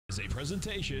is a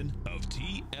presentation of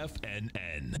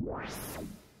TFNN.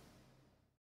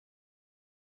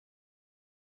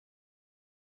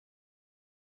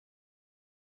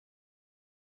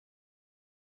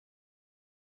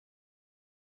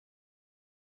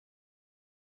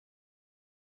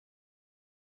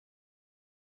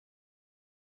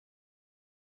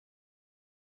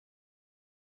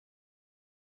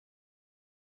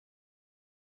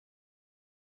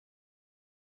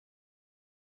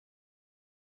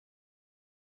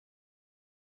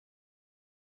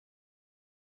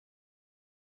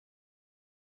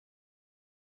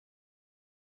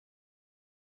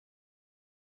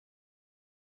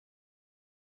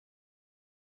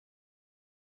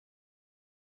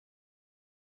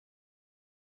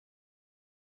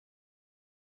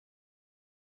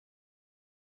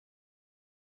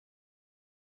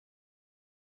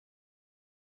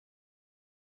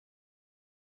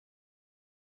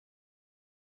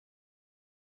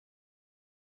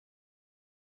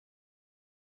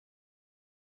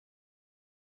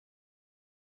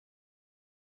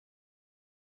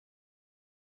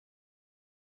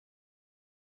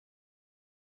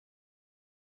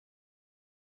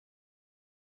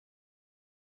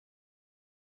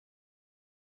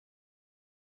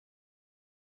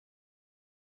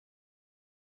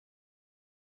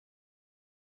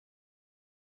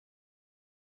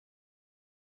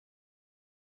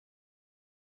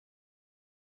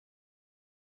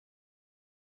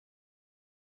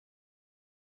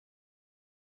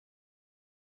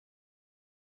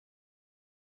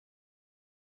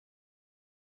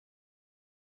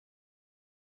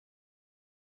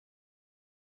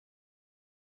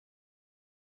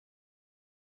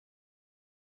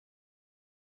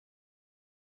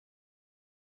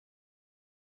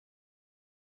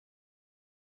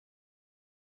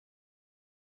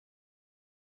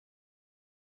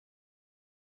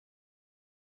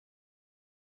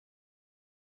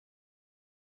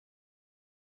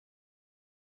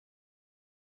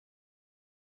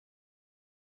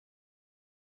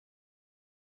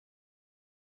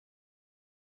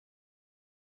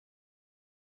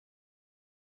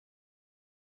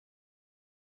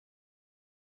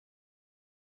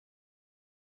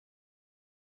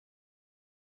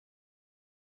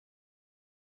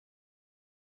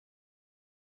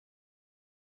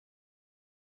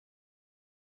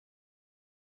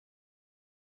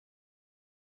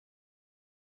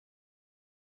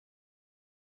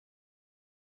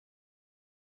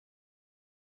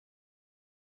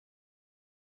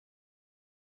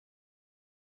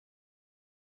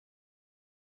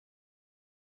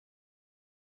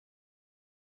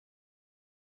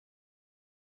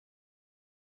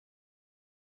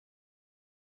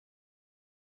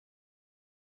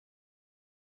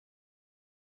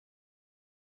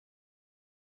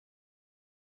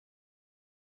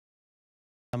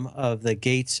 Of the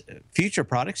Gates future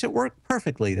products. It worked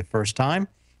perfectly the first time.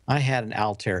 I had an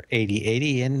Altair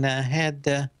 8080 and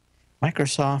had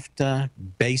Microsoft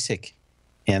Basic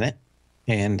in it,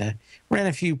 and ran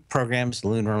a few programs,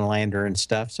 Lunar Lander and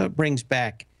stuff. So it brings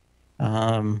back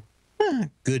um,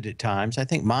 good at times. I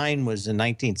think mine was in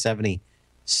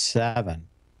 1977.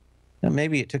 Now,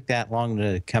 maybe it took that long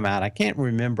to come out. I can't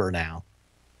remember now.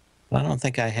 I don't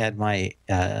think I had my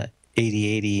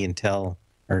 8080 until,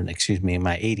 or excuse me,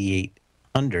 my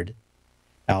 8800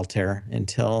 Altair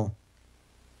until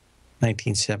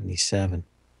 1977.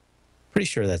 Pretty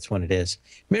sure that's when it is.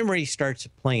 Memory starts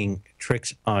playing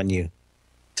tricks on you.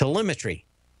 Telemetry,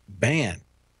 man,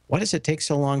 why does it take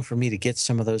so long for me to get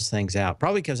some of those things out?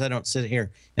 Probably because I don't sit here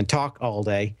and talk all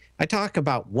day. I talk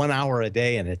about 1 hour a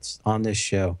day, and it's on this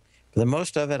show. For the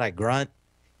most of it, I grunt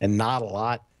and nod a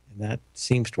lot, and that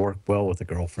seems to work well with a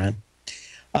girlfriend.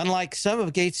 Unlike some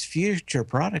of Gates' future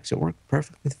products, it worked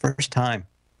perfectly the first time.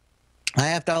 I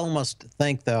have to almost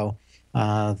think, though,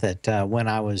 that when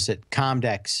I was at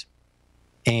Comdex,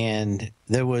 and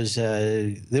there was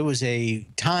a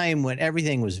time when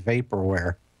everything was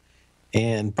vaporware,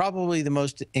 and probably the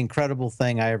most incredible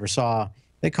thing I ever saw.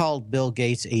 They called Bill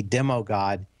Gates a demo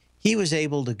god. He was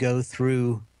able to go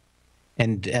through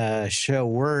and show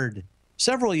Word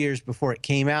several years before it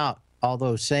came out,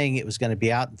 although saying it was going to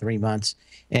be out in 3 months,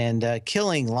 and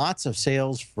killing lots of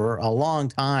sales for a long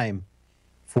time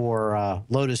for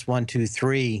Lotus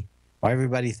 123, while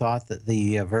everybody thought that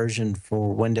the version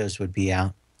for Windows would be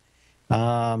out.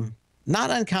 Not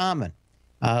uncommon.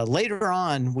 Later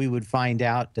on, we would find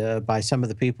out by some of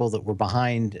the people that were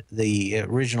behind the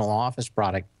original Office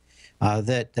product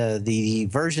that the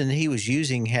version he was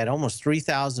using had almost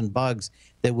 3,000 bugs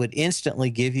that would instantly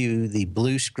give you the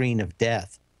blue screen of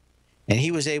death. And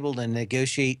he was able to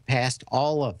negotiate past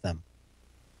all of them.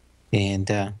 and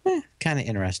kind of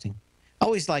interesting.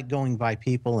 Always like going by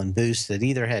people and booths that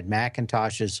either had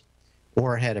Macintoshes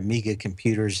or had Amiga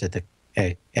computers at the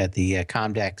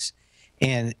Comdex.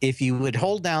 And if you would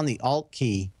hold down the Alt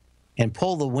key and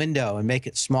pull the window and make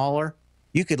it smaller,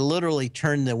 you could literally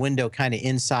turn the window kind of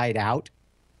inside out,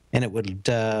 and it would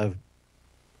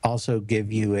also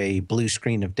give you a blue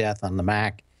screen of death on the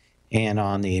Mac and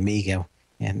on the Amiga.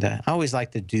 And I always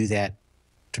like to do that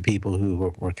to people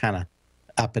who were kind of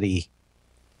uppity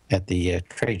at the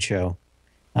trade show,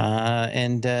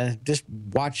 and just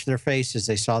watch their face as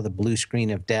they saw the blue screen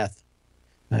of death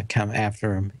come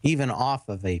after them, even off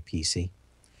of a PC.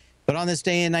 But on this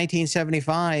day in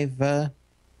 1975,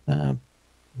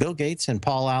 Bill Gates and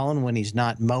Paul Allen, when he's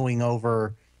not mowing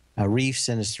over reefs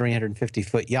in his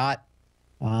 350-foot yacht,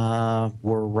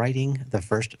 were writing the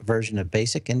first version of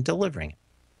BASIC and delivering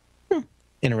it.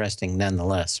 Interesting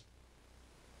nonetheless.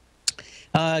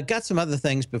 Got some other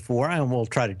things before, and we'll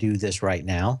try to do this right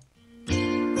now.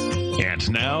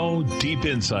 And now, deep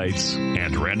insights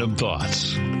and random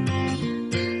thoughts.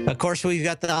 Of course, we've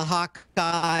got the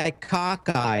Hawkeye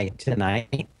Cockeye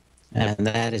tonight, and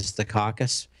that is the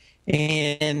caucus.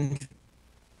 And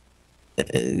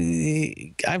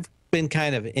I've been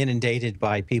kind of inundated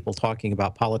by people talking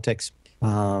about politics.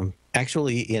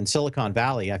 Actually, in Silicon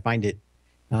Valley, I find it,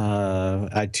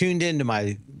 I tuned into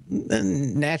my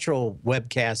natural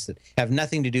webcasts that have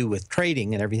nothing to do with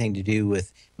trading and everything to do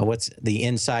with what's the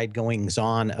inside goings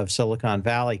on of Silicon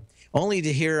Valley, only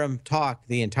to hear them talk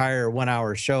the entire 1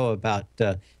 hour show about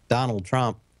Donald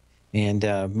Trump. And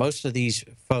most of these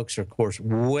folks are, of course,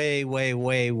 way, way,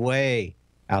 way, way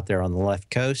out there on the left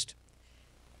coast.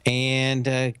 And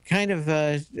in fact,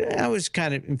 I was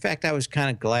kind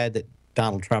of glad that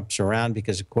Donald Trump's around,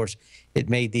 because, of course, it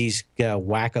made these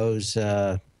wackos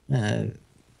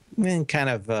kind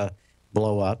of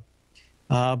blow up.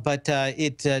 But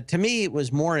to me, it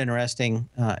was more interesting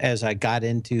as I got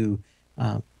into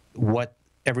what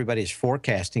everybody's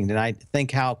forecasting tonight.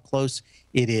 Think how close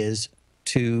it is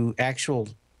to actual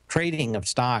trading of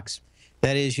stocks.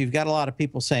 That is, you've got a lot of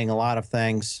people saying a lot of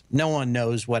things. No one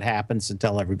knows what happens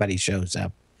until everybody shows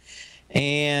up.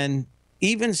 And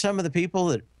even some of the people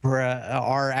that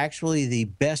are actually the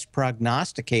best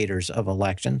prognosticators of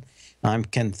election, I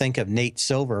can think of Nate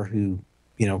Silver, who,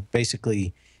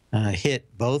 basically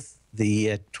hit both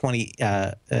the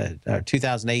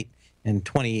 2008 and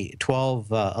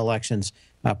 2012 elections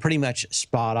pretty much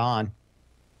spot on.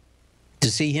 To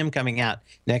see him coming out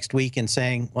next week and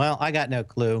saying, well, I got no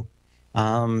clue,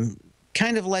 kind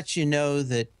of lets you know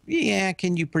that, yeah,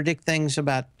 can you predict things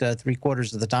about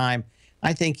 3/4 of the time?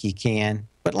 I think you can.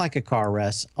 But like a car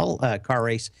race,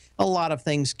 a lot of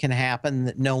things can happen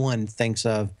that no one thinks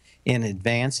of in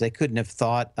advance. They couldn't have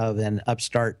thought of an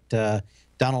upstart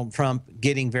Donald Trump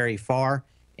getting very far.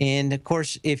 And, of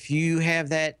course, if you have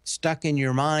that stuck in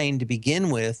your mind to begin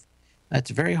with,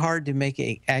 it's very hard to make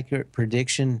an accurate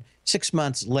prediction 6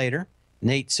 months later.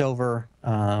 Nate Silver,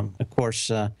 of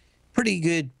course, pretty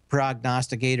good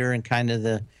prognosticator and kind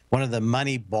of one of the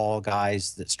Moneyball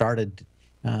guys that started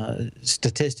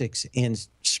statistics in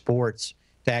sports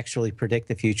to actually predict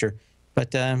the future.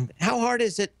 But how hard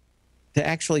is it to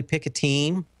actually pick a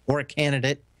team or a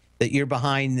candidate that you're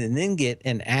behind and then get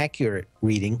an accurate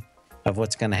reading of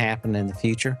what's going to happen in the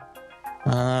future?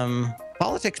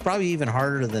 Politics probably even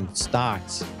harder than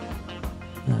stocks.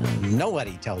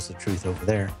 Nobody tells the truth over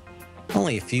there.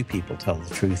 Only a few people tell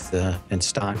the truth in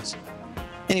stocks.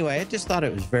 Anyway, I just thought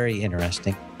it was very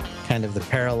interesting, kind of the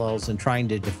parallels in trying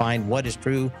to define what is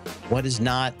true, what is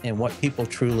not, and what people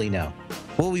truly know.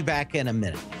 We'll be back in a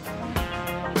minute.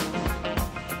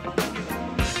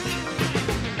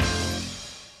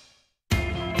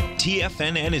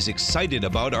 TFNN is excited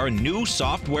about our new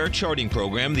software charting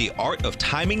program, The Art of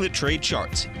Timing the Trade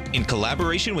Charts. In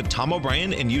collaboration with Tom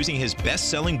O'Brien and using his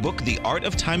best-selling book, The Art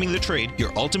of Timing the Trade,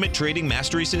 Your Ultimate Trading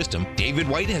Mastery System, David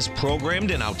White has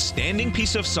programmed an outstanding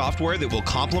piece of software that will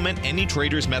complement any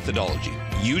trader's methodology.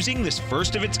 Using this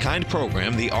first-of-its-kind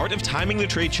program, The Art of Timing the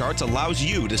Trade Charts allows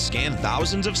you to scan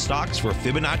thousands of stocks for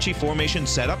Fibonacci formation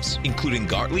setups, including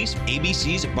Gartley's,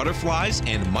 ABC's, butterflies,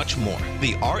 and much more.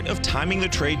 The Art of Timing the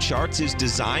Trade Charts is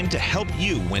designed to help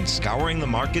you when scouring the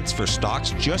markets for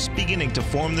stocks just beginning to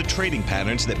form the trading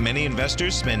patterns that many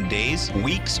investors spend days,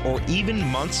 weeks, or even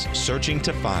months searching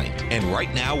to find. And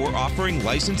right now, we're offering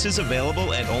licenses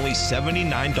available at only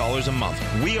 $79 a month.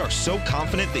 We are so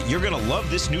confident that you're going to love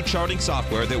this new charting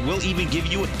software that will even give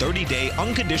you a 30-day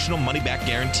unconditional money-back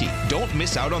guarantee. Don't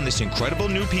miss out on this incredible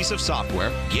new piece of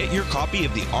software. Get your copy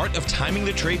of The Art of Timing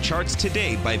the Trade Charts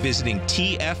today by visiting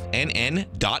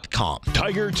TFNN.com.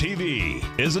 Tiger TV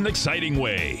is an exciting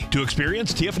way to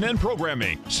experience TFNN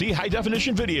programming. See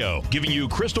high-definition video giving you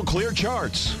crystal clear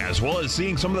charts, as well as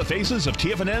seeing some of the faces of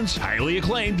TFNN's highly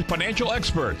acclaimed financial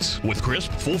experts with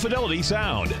crisp, full-fidelity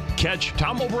sound. Catch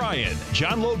Tom O'Brien,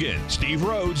 John Logan, Steve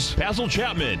Rhodes, Basil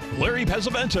Chapman, Larry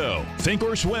Pesavento, Think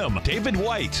or Swim, David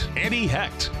White, Andy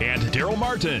Hecht, and Daryl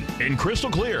Martin in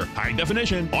crystal clear,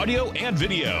 high-definition audio and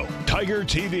video. Tiger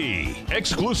TV,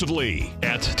 exclusively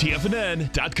at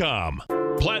TFNN.com.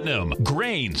 Platinum,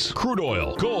 grains, crude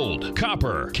oil, gold,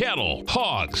 copper, cattle,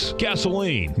 hogs,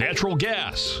 gasoline, natural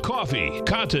gas, coffee,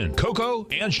 cotton, cocoa,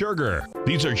 and sugar.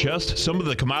 These are just some of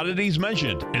the commodities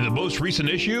mentioned in the most recent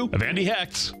issue of Andy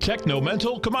Hecht's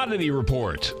Techno-Mental Commodity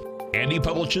Report. Andy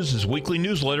publishes his weekly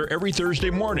newsletter every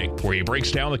Thursday morning, where he breaks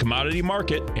down the commodity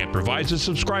market and provides his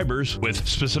subscribers with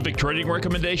specific trading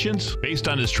recommendations based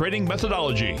on his trading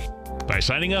methodology. By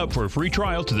signing up for a free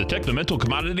trial to the Techno-Mental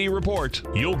Commodity Report,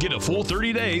 you'll get a full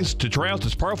 30 days to try out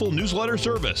this powerful newsletter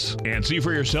service and see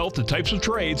for yourself the types of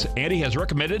trades Andy has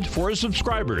recommended for his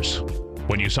subscribers.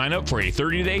 When you sign up for a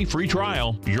 30-day free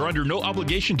trial, you're under no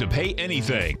obligation to pay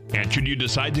anything. And should you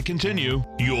decide to continue,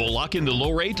 you will lock in the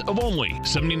low rate of only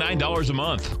 $79 a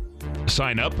month.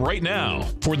 Sign up right now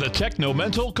for the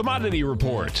Techno-Mental Commodity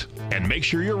Report and make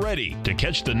sure you're ready to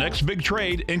catch the next big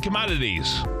trade in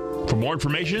commodities. For more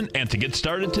information and to get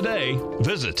started today,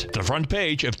 visit the front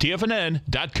page of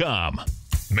TFNN.com.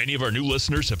 Many of our new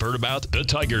listeners have heard about the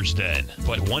Tiger's Den,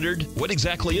 but wondered, what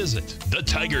exactly is it? The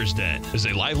Tiger's Den is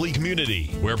a lively community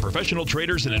where professional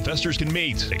traders and investors can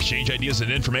meet, exchange ideas and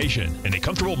information in a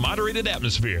comfortable, moderated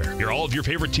atmosphere. Hear all of your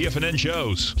favorite TFNN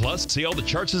shows, plus see all the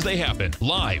charts as they happen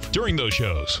live during those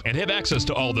shows and have access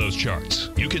to all those charts.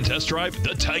 You can test drive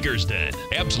the Tiger's Den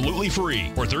absolutely free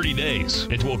for 30 days.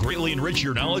 It will greatly enrich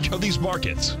your knowledge of these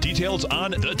markets. Details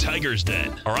on the Tiger's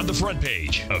Den are on the front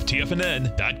page of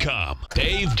TFNN.com.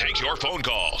 Dave takes your phone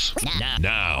calls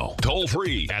now. Toll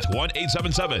free at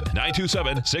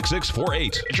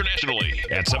 1-877-927-6648. Internationally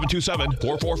at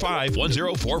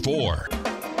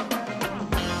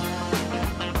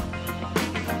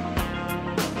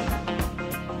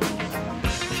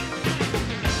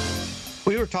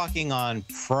We were talking on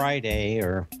Friday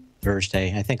or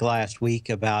Thursday, I think last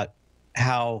week, about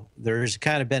how there's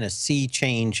kind of been a sea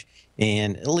change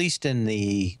in, at least in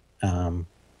the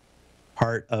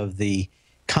part of the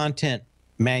content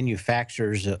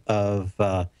manufacturers of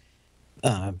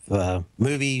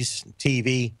movies,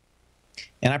 TV.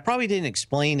 And I probably didn't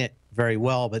explain it very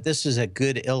well, but this is a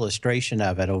good illustration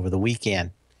of it over the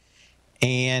weekend.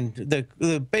 And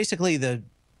basically the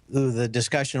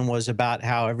discussion was about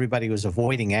how everybody was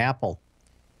avoiding Apple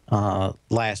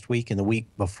last week and the week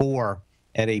before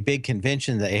at a big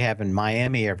convention that they have in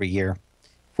Miami every year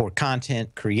for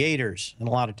content creators. And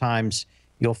a lot of times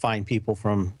you'll find people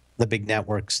from the big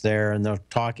networks there, and they're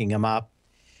talking them up.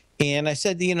 And I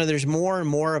said, there's more and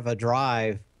more of a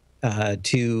drive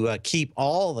to keep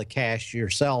all the cash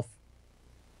yourself.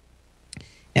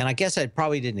 And I guess I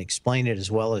probably didn't explain it as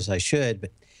well as I should,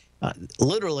 but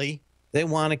literally, they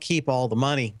want to keep all the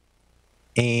money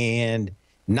and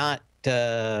not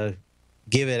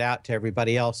give it out to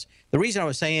everybody else. The reason I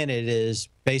was saying it is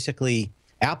basically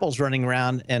Apple's running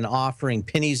around and offering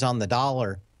pennies on the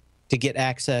dollar to get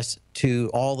access to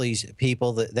all these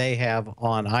people that they have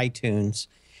on iTunes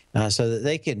so that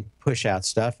they can push out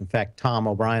stuff. In fact, Tom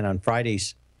O'Brien on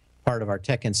Friday's part of our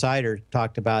Tech Insider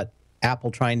talked about Apple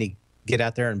trying to get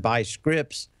out there and buy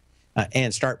scripts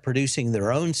and start producing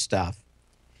their own stuff.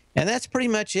 And that's pretty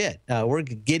much it. We're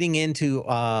getting into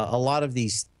a lot of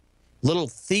these little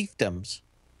fiefdoms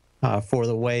for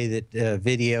the way that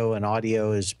video and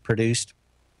audio is produced,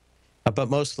 but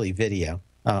mostly video.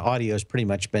 Audio has pretty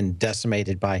much been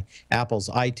decimated by Apple's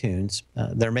iTunes.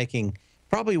 They're making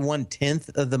probably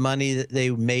 1/10 of the money that they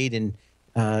made in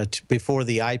before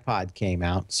the iPod came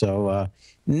out. So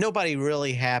nobody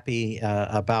really happy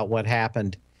about what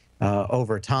happened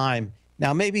over time.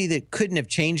 Now, maybe they couldn't have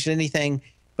changed anything,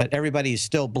 but everybody is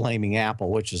still blaming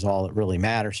Apple, which is all that really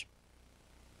matters.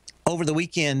 Over the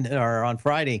weekend, or on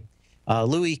Friday,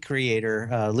 Louis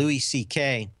creator, Louis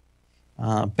C.K.,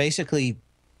 basically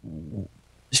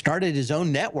started his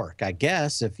own network, I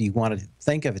guess, if you want to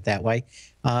think of it that way,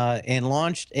 and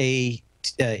launched a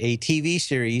TV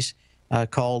series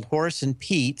called Horace and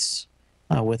Pete's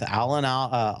with Alan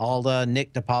Alda,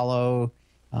 Nick DiPaolo.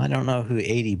 I don't know who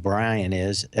Eddie Bryan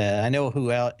is. I know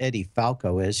who Eddie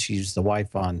Falco is. She's the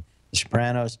wife on The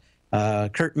Sopranos.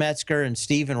 Kurt Metzger and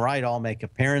Stephen Wright all make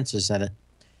appearances in it.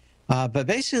 But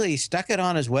basically, he stuck it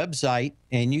on his website,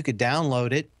 and you could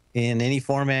download it in any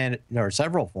format or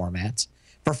several formats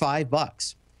for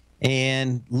 $5.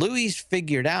 And Louis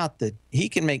figured out that he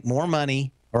can make more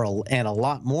money and a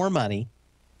lot more money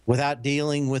without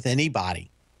dealing with anybody,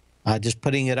 just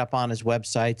putting it up on his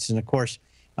websites. And of course,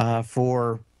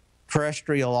 for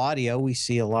terrestrial audio, we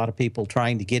see a lot of people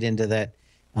trying to get into that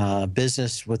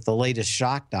business with the latest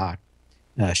shock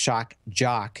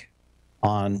jock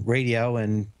on radio.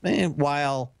 And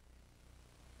while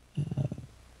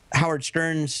Howard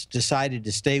Stern's decided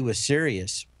to stay with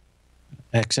Sirius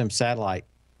XM satellite,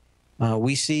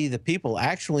 we see the people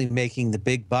actually making the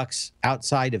big bucks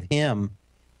outside of him,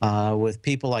 with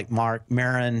people like Mark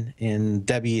Maron in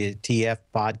WTF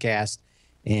podcast,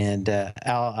 and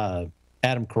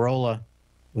Adam Carolla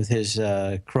with his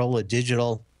Carolla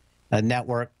Digital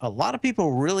network. A lot of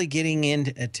people really getting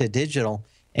into digital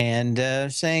and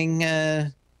saying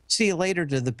see you later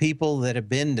to the people that have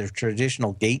been the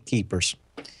traditional gatekeepers.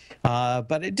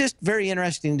 But it's just very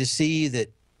interesting to see that.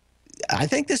 I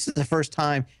think this is the first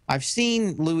time I've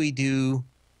seen Louis do,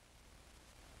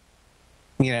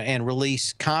 and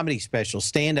release comedy specials,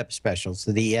 stand-up specials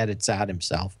that he edits out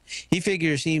himself. He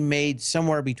figures he made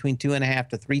somewhere between 2.5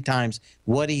 to 3 times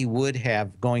what he would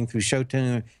have going through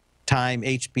Showtime,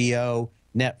 HBO,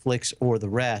 Netflix, or the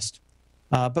rest.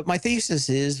 But my thesis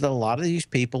is that a lot of these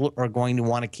people are going to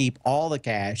want to keep all the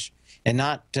cash and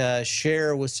not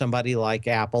share with somebody like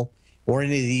Apple or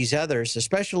any of these others,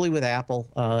 especially with Apple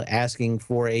asking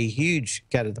for a huge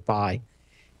cut of the pie,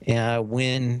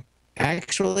 when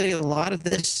actually a lot of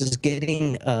this is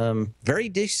getting very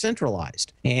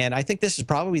decentralized. And I think this is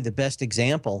probably the best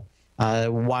example.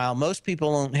 While most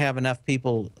people don't have enough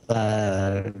people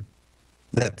that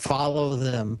follow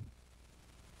them,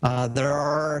 there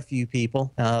are a few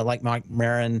people like Mike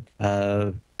Maron,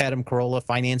 Adam Carolla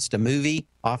financed a movie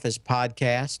off his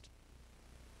podcast.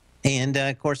 And,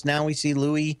 of course, now we see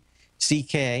Louis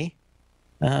C.K.,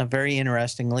 very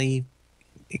interestingly.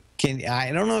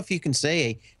 I don't know if you can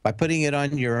say by putting it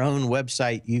on your own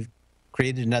website you've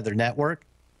created another network.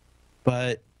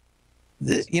 But,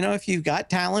 if you've got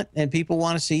talent and people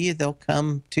want to see you, they'll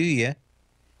come to you.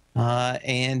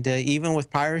 And even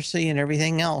with piracy and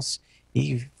everything else,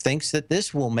 he thinks that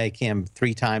this will make him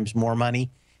 3 times more money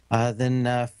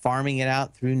than farming it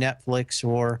out through Netflix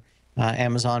or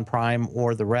Amazon Prime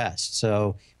or the rest.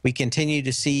 So we continue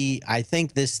to see, I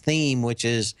think, this theme, which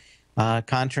is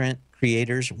content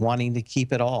creators wanting to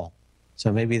keep it all.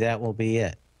 So maybe that will be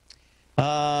it.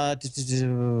 Yeah,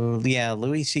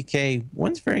 Louis C.K.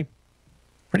 one's pretty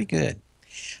good.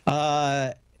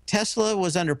 Tesla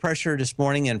was under pressure this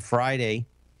morning and Friday.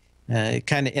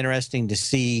 Kind of interesting to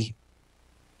see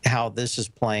how this is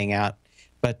playing out.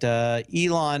 But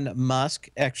Elon Musk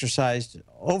exercised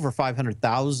over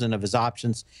 500,000 of his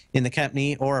options in the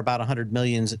company, or about $100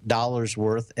 million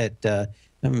worth at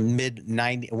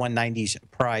mid-190s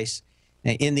price.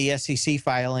 In the SEC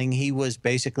filing, he was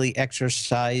basically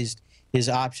exercised his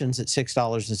options at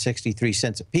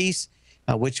 $6.63 a piece,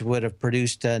 which would have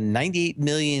produced $98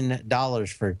 million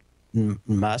for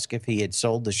Musk if he had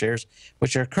sold the shares,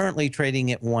 which are currently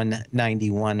trading at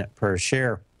 $191 per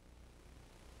share.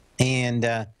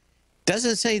 And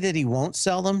doesn't say that he won't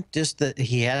sell them, just that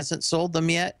he hasn't sold them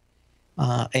yet.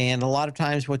 And a lot of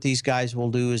times what these guys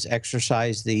will do is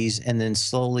exercise these and then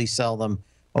slowly sell them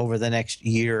over the next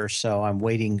year or so. I'm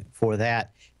waiting for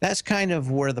that. That's kind of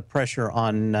where the pressure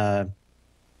on the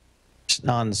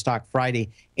stock Friday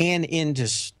and into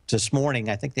this morning.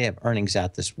 I think they have earnings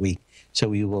out this week, so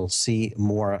we will see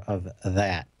more of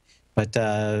that. But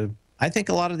I think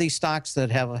a lot of these stocks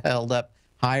that have held up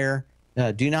higher,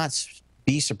 do not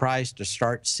be surprised to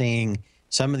start seeing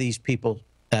some of these people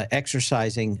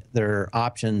exercising their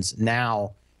options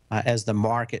now as the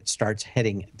market starts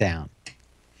heading down.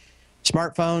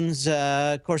 Smartphones,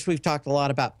 of course, we've talked a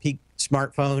lot about peak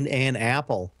smartphone, and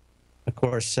Apple, of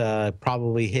course,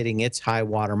 probably hitting its high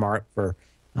water mark for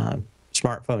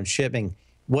smartphone shipping.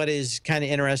 What is kind of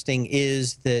interesting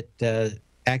is that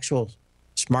actual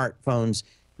smartphones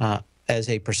as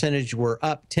a percentage were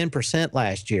up 10%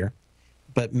 last year,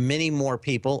 but many more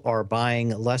people are buying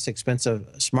less expensive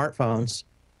smartphones.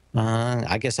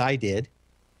 I guess I did,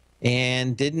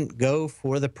 and didn't go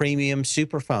for the premium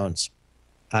superphones.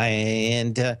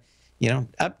 And,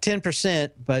 up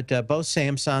 10%, but both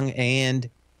Samsung and,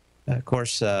 of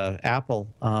course, Apple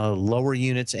lower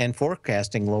units and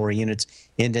forecasting lower units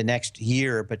into next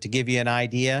year. But to give you an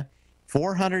idea,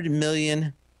 400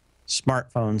 million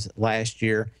smartphones last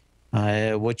year,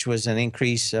 which was an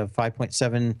increase of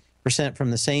 5.7%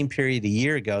 from the same period a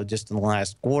year ago, just in the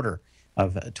last quarter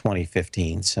of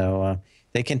 2015. So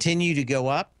they continue to go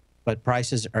up, but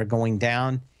prices are going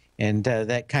down. And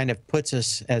that kind of puts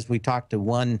us, as we talked to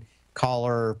one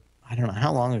caller I don't know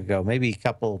how long ago, maybe a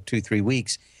couple, 2-3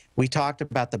 weeks, we talked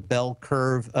about the bell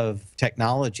curve of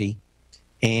technology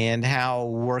and how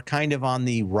we're kind of on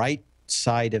the right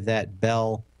side of that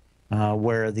bell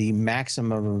where the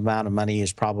maximum amount of money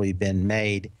has probably been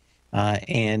made.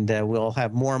 And we'll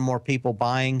have more and more people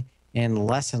buying and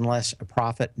less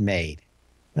profit made.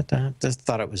 But just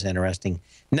thought it was interesting.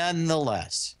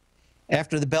 Nonetheless,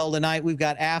 after the bell tonight, we've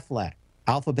got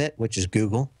Alphabet, which is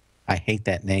Google. I hate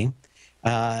that name.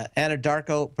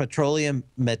 Anadarko Petroleum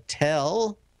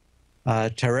Metal,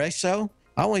 Tereso.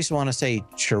 I always want to say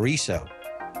chorizo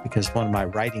because one of my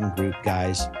writing group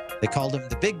guys, they called him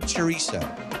the Big Chorizo.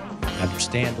 I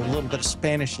understand a little bit of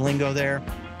Spanish lingo there.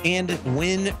 And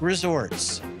Wynn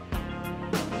Resorts.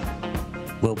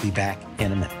 We'll be back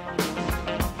in a minute.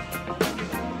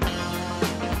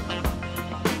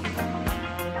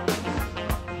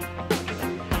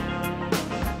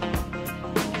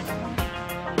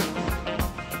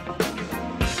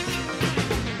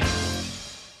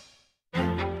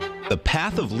 The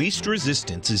Path of Least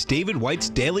Resistance is David White's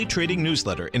daily trading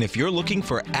newsletter, and if you're looking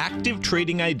for active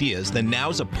trading ideas, then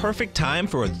now's a perfect time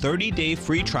for a 30-day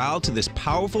free trial to this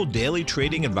powerful daily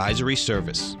trading advisory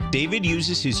service. David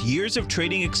uses his years of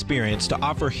trading experience to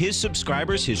offer his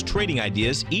subscribers his trading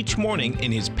ideas each morning in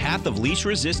his Path of Least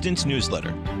Resistance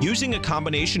newsletter. Using a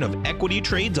combination of equity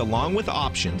trades along with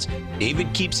options,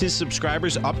 David keeps his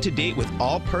subscribers up to date with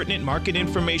all pertinent market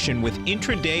information with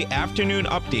intraday afternoon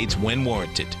updates when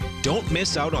warranted. Don't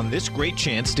miss out on this great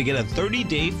chance to get a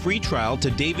 30-day free trial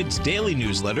to David's daily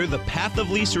newsletter, The Path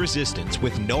of Least Resistance,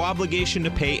 with no obligation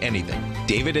to pay anything.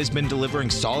 David has been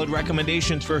delivering solid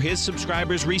recommendations for his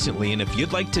subscribers recently, and if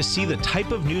you'd like to see the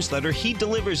type of newsletter he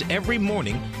delivers every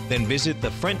morning, then visit the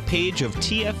front page of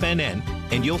TFNN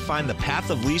and you'll find The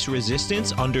Path of Least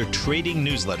Resistance under Trading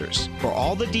Newsletters. For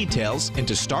all the details and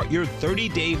to start your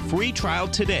 30-day free trial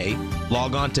today,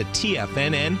 log on to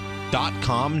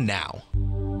TFNN.com now.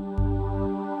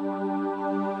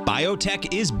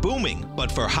 Biotech is booming,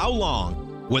 but for how long?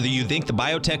 Whether you think the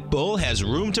biotech bull has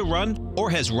room to run or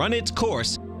has run its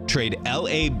course, trade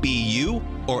LABU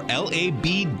or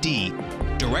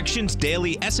LABD. Directions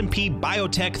Daily S&P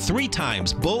Biotech 3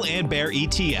 times bull and bear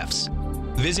ETFs.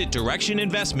 Visit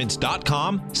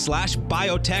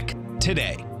directioninvestments.com/biotech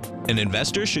today. An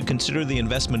investor should consider the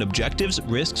investment objectives,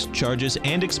 risks, charges,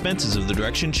 and expenses of the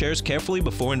Direction shares carefully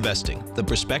before investing. The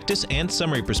prospectus and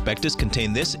summary prospectus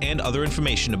contain this and other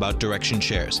information about Direction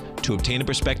shares. To obtain a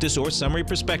prospectus or summary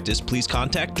prospectus, please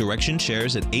contact Direction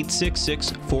shares at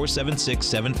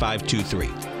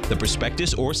 866-476-7523. The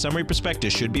prospectus or summary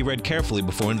prospectus should be read carefully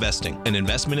before investing. An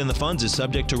investment in the funds is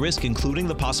subject to risk, including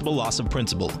the possible loss of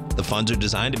principal. The funds are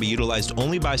designed to be utilized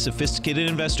only by sophisticated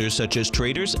investors such as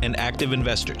traders and active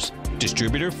investors.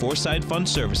 Distributor Foreside Fund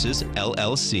Services,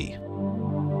 LLC.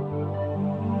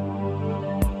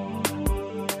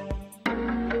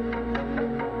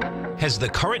 Has the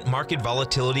current market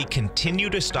volatility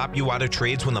continued to stop you out of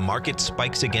trades when the market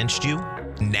spikes against you?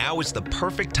 Now is the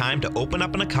perfect time to open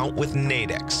up an account with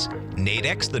Nadex.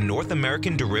 Nadex, the North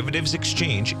American Derivatives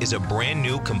Exchange, is a brand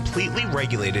new, completely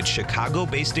regulated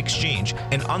Chicago-based exchange,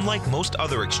 and unlike most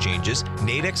other exchanges,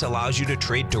 Nadex allows you to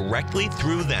trade directly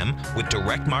through them with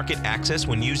direct market access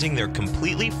when using their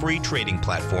completely free trading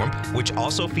platform, which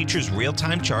also features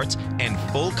real-time charts and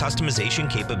full customization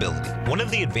capability. One of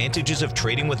the advantages of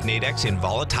trading with Nadex in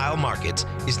volatile markets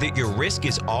is that your risk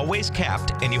is always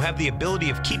capped and you have the ability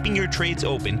of keeping your trades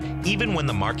open even when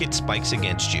the market spikes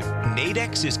against you.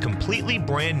 Nadex is completely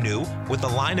brand new with a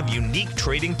line of unique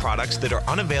trading products that are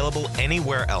unavailable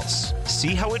anywhere else.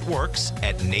 See how it works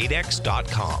at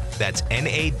nadex.com. That's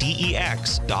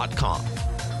NADEX.com.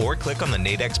 Or click on the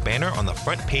Nadex banner on the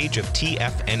front page of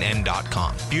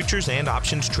TFNN.com. Futures and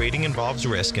options trading involves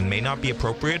risk and may not be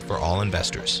appropriate for all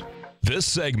investors. This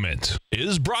segment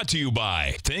is brought to you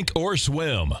by Think or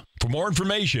Swim. For more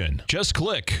information, just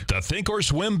click the Think or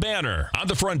Swim banner on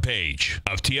the front page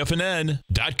of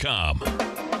TFNN.com.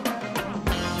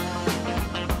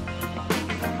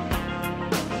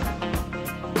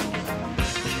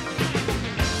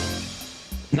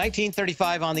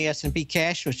 1935 on the S&P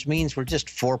cash, which means we're just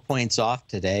 4 points off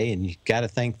today. And you've got to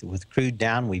think that with crude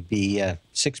down, we'd be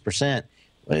 6%.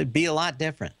 It'd be a lot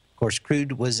different. Of course,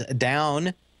 crude was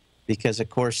down because, of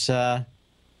course,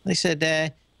 they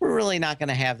said, we're really not going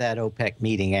to have that OPEC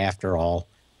meeting after all.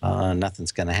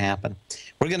 Nothing's going to happen.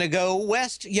 We're going to go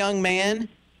west, young man,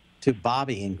 to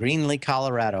Bobby in Greenlee,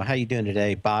 Colorado. How you doing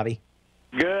today, Bobby?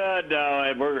 Good.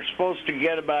 We're supposed to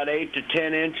get about 8 to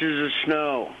 10 inches of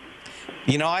snow.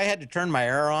 You know, I had to turn my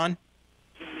air on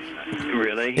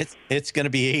Really? It's going to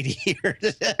be 80 here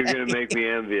today. You're going to make me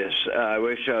envious. I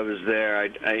wish I was there.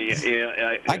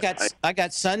 I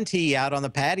got sun tea out on the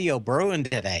patio brewing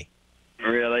today.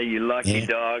 Really? You lucky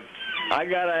dog. I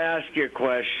got to ask you a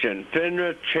question.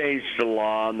 FINRA changed the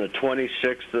law on the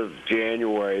 26th of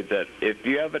January that if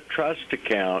you have a trust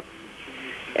account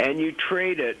and you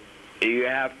trade it, you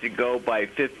have to go by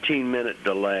 15-minute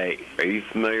delay. Are you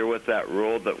familiar with that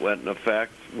rule that went in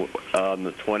effect on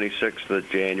the 26th of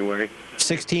January?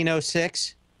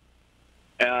 1606?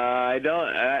 I don't.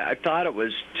 I thought it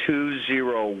was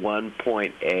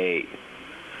 201.A.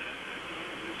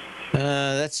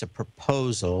 That's a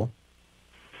proposal.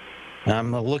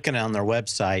 I'm looking on their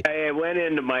website. I went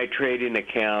into my trading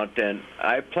account, and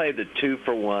I play the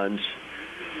 2-for-1s,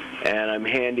 and I'm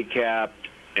handicapped,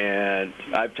 and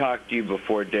I've talked to you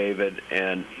before, David,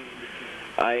 and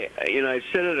I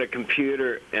sit at a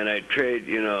computer, and I trade,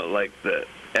 like the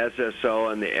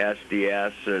SSO and the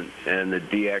SDS and the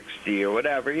DXD or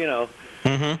whatever,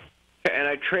 Mm-hmm. And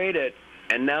I trade it,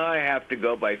 and now I have to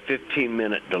go by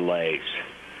 15-minute delays.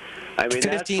 I mean,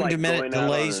 15-minute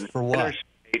delays for what?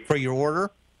 For your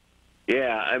order?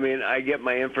 Yeah, I mean, I get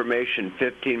my information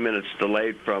 15 minutes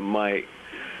delayed from my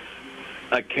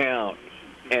account,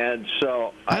 and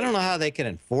so I don't know how they can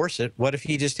enforce it. What if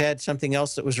you just had something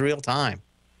else that was real time?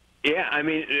 Yeah, I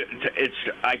mean,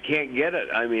 I can't get it.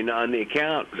 I mean, on the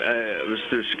account, it was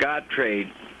through Scott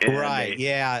Trade. Right.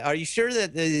 Yeah. Are you sure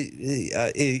that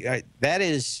that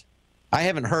is? I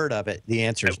haven't heard of it. The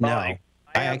answer is no. I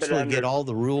actually get all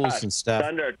the rules and stuff. It's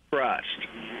under trust.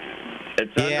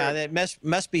 That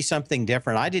must be something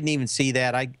different. I didn't even see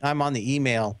that. I'm on the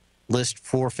email list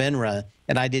for FINRA,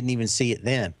 and I didn't even see it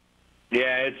then.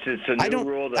 Yeah, it's a new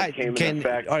rule that came into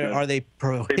effect. Are they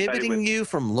prohibiting you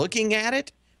from looking at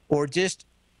it, or just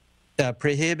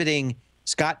prohibiting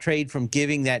Scott Trade from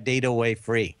giving that data away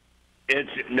free?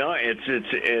 It's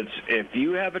if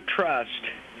you have a trust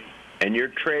and you're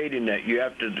trading it, you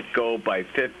have to go by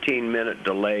 15-minute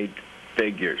delayed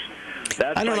figures.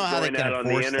 That's I don't like know how they going can out on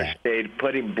the interstate,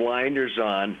 putting blinders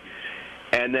on,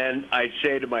 and then I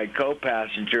say to my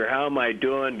co-passenger, "How am I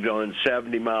doing going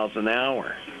 70 miles an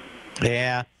hour?"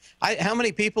 Yeah. How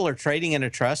many people are trading in a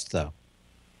trust, though?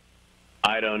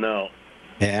 I don't know.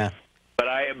 Yeah. But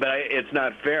it's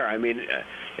not fair. I mean,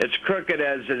 it's crooked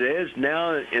as it is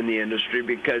now in the industry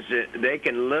because they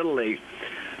can literally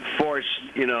force,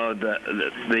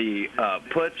 the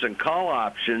puts and call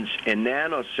options in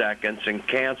nanoseconds and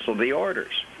cancel the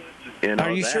orders. Are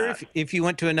you sure if you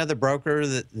went to another broker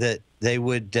that they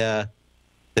would that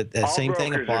the same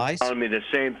thing applies? All brokers are telling me the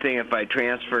same thing. If I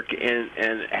transfer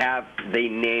and have the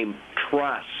name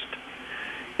trust,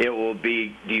 it will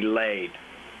be delayed.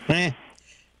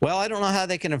 Well, I don't know how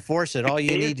they can enforce it. All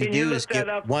you need to do is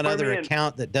get one other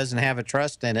account that doesn't have a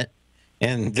trust in it,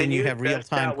 and then you have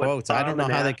real-time quotes. I don't know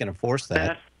how they can enforce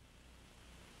that.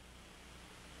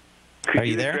 Are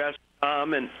you there? Address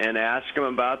Tom and ask him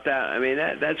about that? I mean,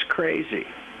 that's crazy.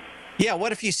 Yeah.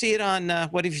 What if you see it on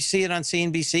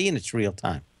CNBC and it's real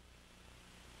time?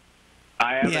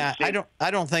 I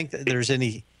don't think that there's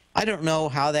any. I don't know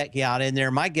how that got in there.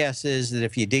 My guess is that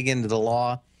if you dig into the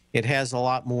law, it has a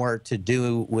lot more to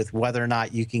do with whether or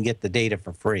not you can get the data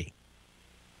for free.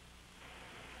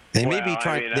 They may be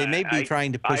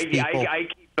trying to push people. I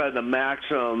keep the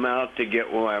maximum amount to get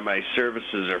where my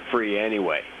services are free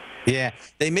anyway. Yeah,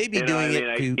 they may be doing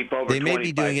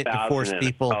it to force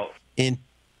people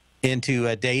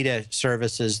into data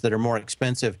services that are more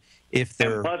expensive if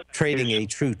they're trading a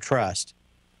true trust.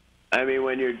 I mean,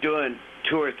 when you're doing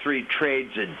 2 or 3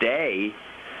 trades a day,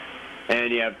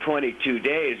 and you have 22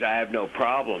 days, I have no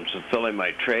problems fulfilling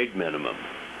my trade minimum.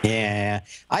 Yeah,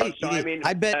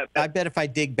 I bet if I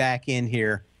dig back in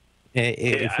here,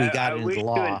 if we got into the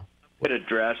law, I would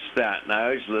address that, and I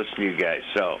always listen to you guys,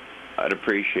 so I'd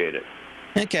appreciate it.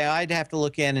 Okay, I'd have to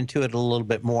look into it a little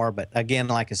bit more, but again,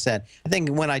 like I said, I think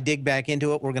when I dig back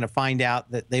into it, we're going to find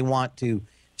out that they want to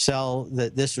sell,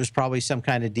 that this was probably some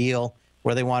kind of deal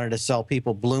where they wanted to sell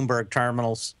people Bloomberg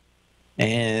terminals,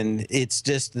 and it's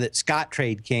just that Scott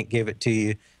Trade can't give it to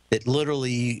you. That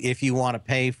literally, if you want to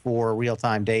pay for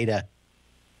real-time data,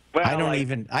 well, I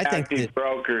think that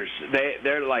brokers,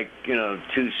 they're like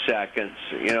 2 seconds.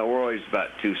 We're always about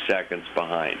 2 seconds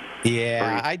behind.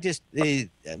 Yeah,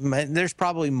 there's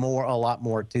probably a lot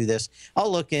more to this.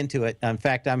 I'll look into it. In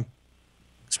fact, I'm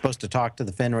supposed to talk to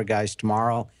the FINRA guys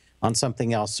tomorrow on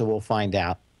something else, so we'll find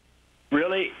out.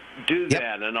 Really? Do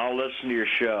that, and I'll listen to your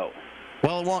show.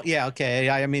 Well, it won't. Yeah,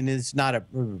 okay. I mean, it's not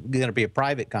going to be a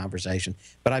private conversation,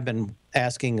 but I've been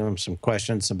asking them some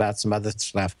questions about some other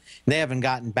stuff, and they haven't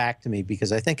gotten back to me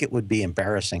because I think it would be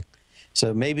embarrassing.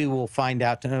 So maybe we'll find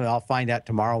out. I'll find out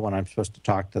tomorrow when I'm supposed to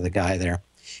talk to the guy there.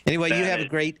 Anyway, you have a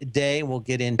great day. We'll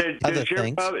get into other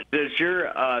things. Does your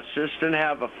assistant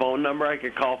have a phone number I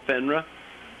could call FINRA?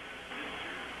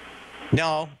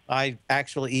 No, I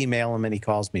actually email him and he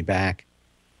calls me back.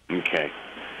 Okay.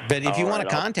 But if you want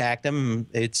to contact him,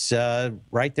 it's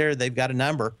right there. They've got a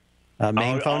number.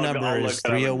 Main phone number is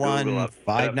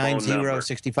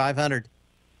 301-590-6500.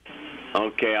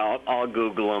 Okay, I'll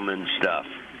Google them and stuff.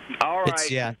 All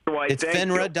right. It's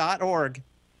FINRA.org.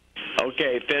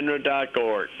 Okay,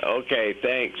 FINRA.org. Okay,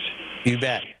 thanks. You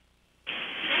bet.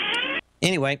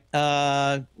 Anyway,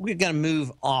 we're going to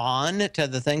move on to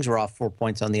the things. We're off 4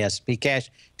 points on the S&P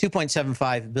cash,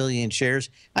 2.75 billion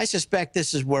shares. I suspect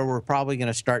this is where we're probably going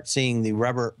to start seeing the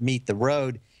rubber meet the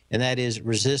road, and that is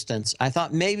resistance. I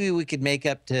thought maybe we could make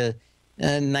up to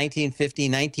 1950,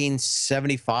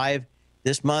 1975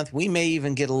 this month. We may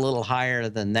even get a little higher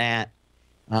than that.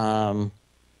 The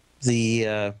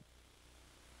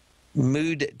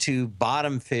mood to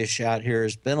bottom fish out here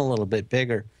has been a little bit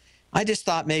bigger. I just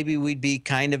thought maybe we'd be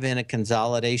kind of in a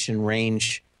consolidation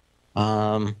range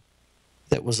that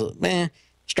was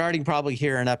starting probably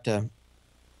here and up to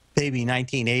maybe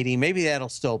 1980. Maybe that'll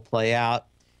still play out.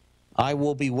 I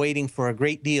will be waiting for a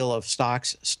great deal of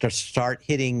stocks to start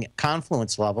hitting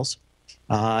confluence levels.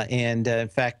 In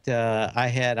fact, I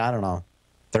had,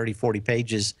 30, 40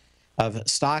 pages of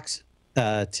stocks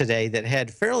today that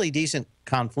had fairly decent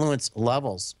confluence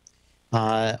levels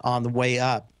on the way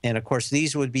up. And, of course,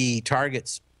 these would be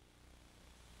targets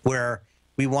where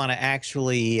we want to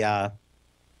actually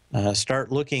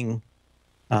start looking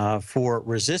for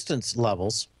resistance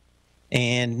levels.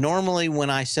 And normally when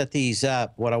I set these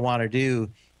up, what I want to do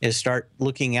is start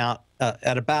looking out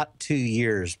at about 2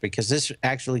 years, because this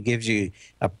actually gives you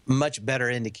a much better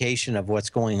indication of what's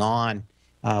going on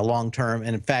long term.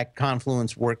 And, in fact,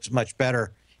 confluence works much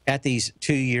better at these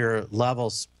 2-year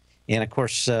levels. And, of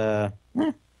course, Art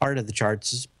of the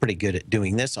Charts is pretty good at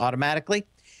doing this automatically.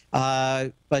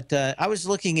 But I was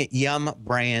looking at Yum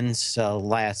Brands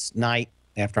last night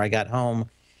after I got home.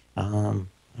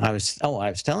 I was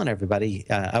telling everybody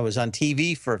I was on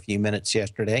TV for a few minutes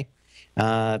yesterday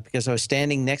because I was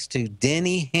standing next to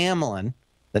Denny Hamlin,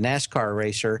 the NASCAR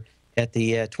racer, at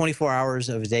the 24 Hours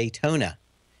of Daytona.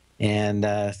 And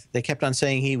they kept on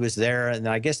saying he was there, and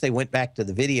I guess they went back to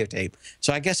the videotape.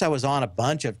 So I guess I was on a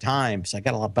bunch of times. I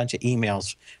got a bunch of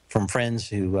emails from friends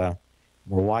who were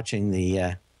watching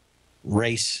the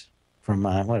race from,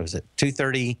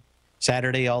 2:30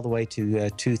 Saturday all the way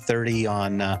to 2:30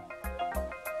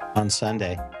 on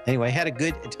Sunday. Anyway, had a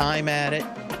good time at it.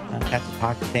 Got to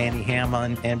talk to Danny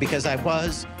Hamlin, and because I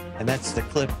was, and that's the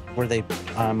clip where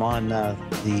I'm on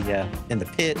in the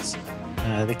pits.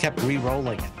 They kept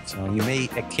re-rolling it, so you may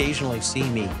occasionally see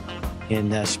me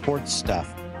in sports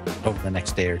stuff over the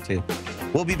next day or two.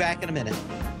 We'll be back in a minute.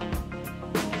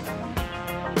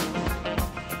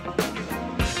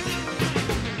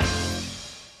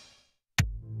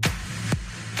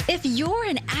 If you're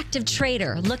an active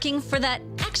trader looking for that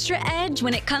extra edge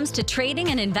when it comes to trading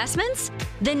and investments,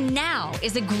 then now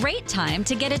is a great time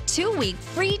to get a 2-week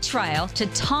free trial to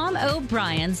Tom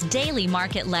O'Brien's daily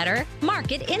market letter,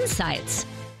 Market Insights.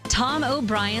 Tom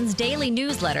O'Brien's daily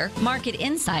newsletter, Market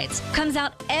Insights, comes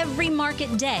out every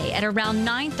market day at around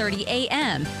 9:30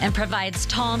 a.m. and provides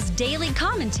Tom's daily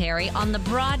commentary on the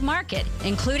broad market,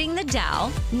 including the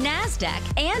Dow, NASDAQ,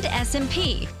 and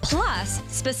S&P, plus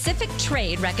specific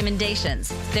trade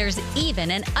recommendations. There's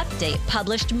even an update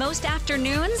published most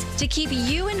afternoons to keep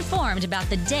you informed about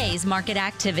the day's market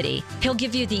activity. He'll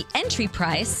give you the entry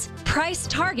price, price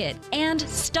target, and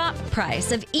stop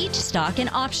price of each stock and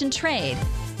option trade.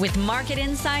 With Market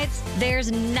Insights, there's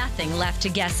nothing left to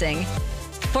guessing.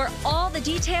 For all the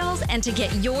details and to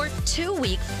get your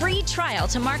 2-week free trial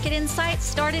to Market Insights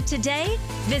started today,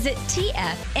 visit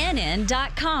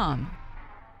TFNN.com.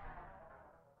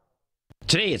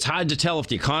 Today, it's hard to tell if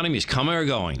the economy is coming or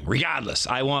going. Regardless,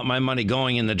 I want my money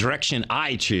going in the direction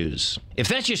I choose. If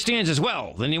that's your stance as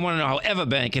well, then you want to know how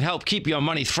Everbank can help keep your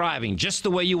money thriving just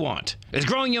the way you want. Is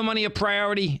growing your money a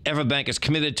priority? Everbank is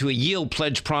committed to a yield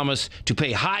pledge promise to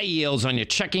pay high yields on your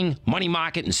checking, money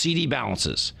market, and CD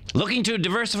balances. Looking to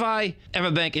diversify?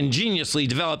 Everbank ingeniously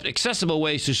developed accessible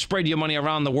ways to spread your money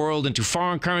around the world into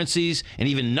foreign currencies and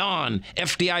even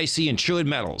non-FDIC insured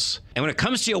metals. And when it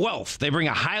comes to your wealth, they bring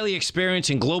a highly experienced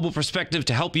and global perspective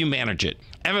to help you manage it.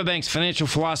 Everbank's financial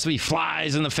philosophy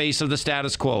flies in the face of the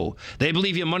status quo. They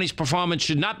believe your money's performance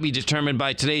should not be determined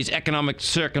by today's economic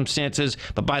circumstances,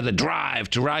 but by the drive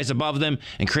to rise above them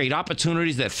and create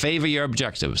opportunities that favor your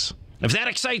objectives. If that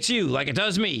excites you like it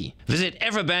does me, visit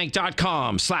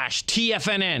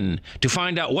everbank.com/TFNN to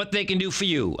find out what they can do for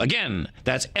you. Again,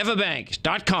 that's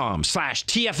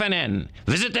everbank.com/TFNN.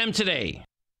 Visit them today.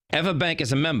 Everbank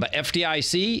is a member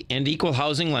FDIC and equal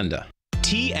housing lender.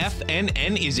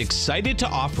 TFNN is excited to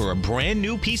offer a brand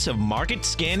new piece of market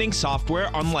scanning software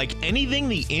unlike anything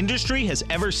the industry has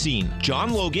ever seen.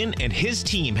 John Logan and his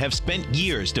team have spent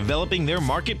years developing their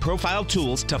market profile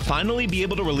tools to finally be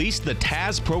able to release the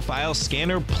TAS Profile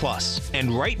Scanner Plus.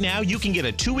 And right now you can get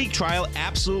a 2-week trial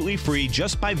absolutely free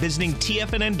just by visiting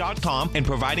TFNN.com and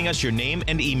providing us your name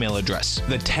and email address.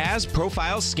 The TAS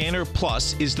Profile Scanner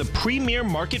Plus is the premier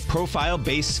market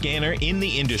profile-based scanner in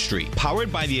the industry.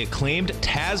 Powered by the acclaimed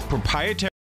TAS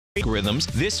proprietary algorithms,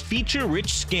 this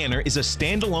feature-rich scanner is a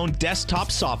standalone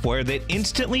desktop software that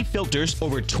instantly filters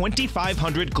over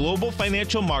 2,500 global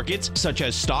financial markets such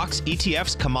as stocks,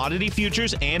 ETFs, commodity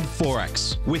futures, and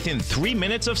Forex. Within 3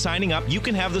 minutes of signing up, you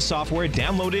can have the software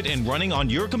downloaded and running on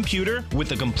your computer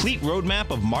with a complete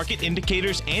roadmap of market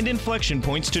indicators and inflection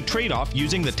points to trade off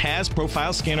using the TAS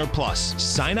Profile Scanner Plus.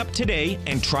 Sign up today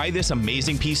and try this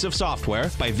amazing piece of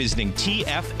software by visiting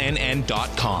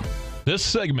TFNN.com. This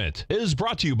segment is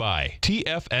brought to you by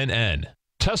TFNN.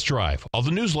 Test drive all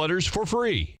the newsletters for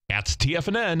free at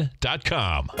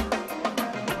TFNN.com.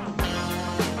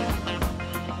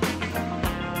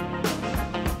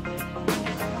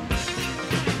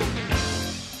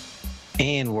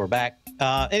 And we're back.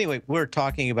 Anyway, we're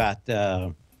talking about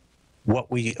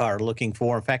what we are looking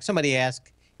for. In fact, somebody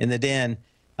asked in the den,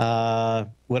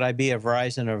 would I be a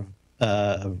Verizon or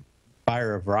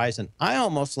buyer of Verizon? I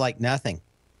almost like nothing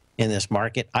in this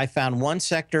market. I found one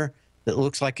sector that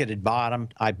looks like it had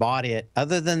bottomed. I bought it.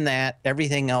 Other than that,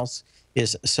 everything else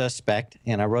is suspect.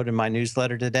 And I wrote in my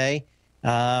newsletter today,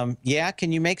 yeah,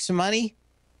 can you make some money?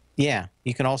 Yeah,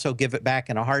 you can also give it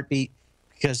back in a heartbeat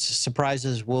because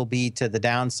surprises will be to the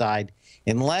downside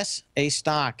unless a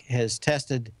stock has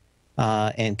tested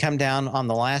and come down on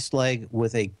the last leg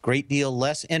with a great deal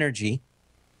less energy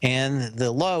and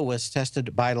the low was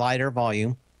tested by lighter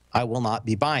volume. I will not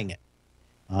be buying it.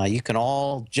 You can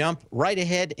all jump right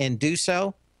ahead and do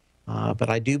so, but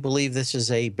I do believe this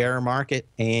is a bear market,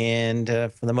 and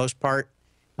for the most part,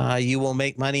 you will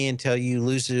make money until you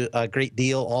lose a great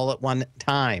deal all at one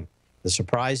time. The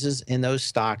surprises in those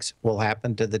stocks will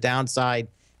happen to the downside.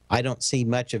 I don't see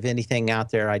much of anything out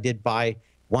there. I did buy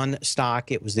one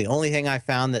stock. It was the only thing I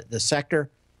found that the sector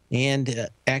and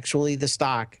actually the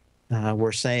stock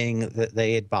were saying that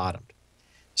they had bottomed.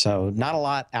 So not a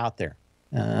lot out there.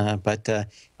 But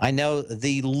I know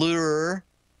the lure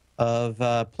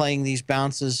of playing these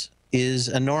bounces is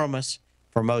enormous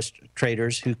for most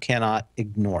traders who cannot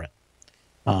ignore it.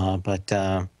 But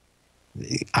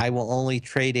I will only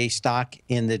trade a stock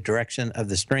in the direction of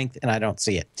the strength, and I don't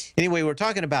see it. Anyway, we're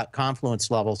talking about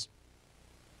confluence levels.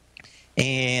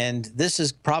 And this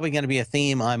is probably going to be a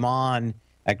theme I'm on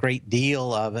a great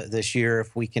deal of this year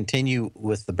if we continue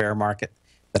with the bear market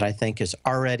that I think is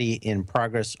already in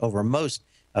progress over most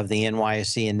of the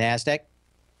NYSE and NASDAQ.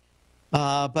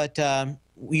 But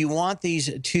you want these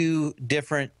two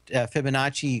different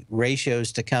Fibonacci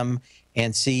ratios to come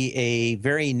and see a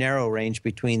very narrow range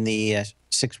between the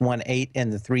 618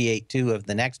 and the 382 of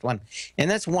the next one. And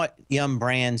that's what Yum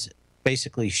Brands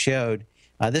basically showed.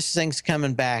 This thing's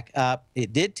coming back up.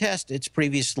 It did test its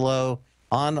previous low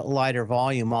on lighter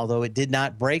volume, although it did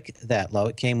not break that low.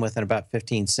 It came within about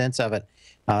 15 cents of it.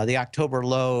 The October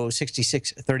low,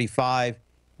 66.35.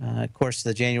 Of course,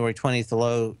 the January 20th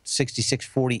low,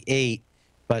 66.48.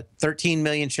 But 13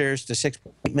 million shares to 6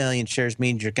 million shares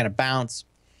means you're going to bounce.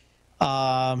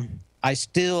 I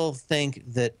still think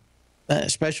that,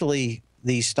 especially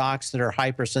these stocks that are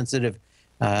hypersensitive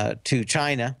to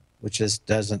China, which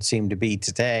doesn't seem to be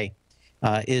today,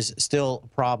 is still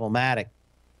problematic.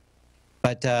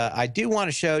 But I do want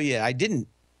to show you, I didn't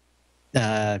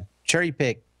cherry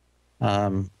pick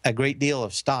a great deal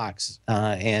of stocks.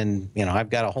 And, you know, I've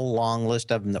got a whole long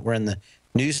list of them that were in the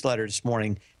newsletter this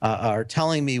morning, are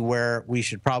telling me where we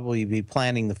should probably be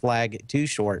planting the flag too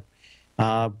short.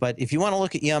 But if you want to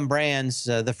look at Yum Brands,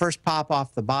 the first pop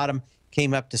off the bottom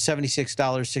came up to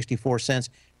 $76.64.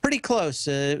 Pretty close.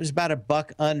 It was about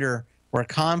 $1 under where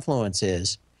Confluence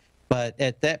is. But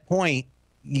at that point,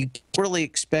 you really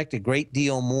expect a great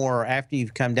deal more after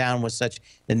you've come down with such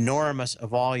enormous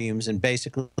volumes, and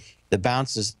basically the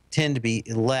bounces tend to be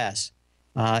less.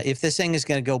 If this thing is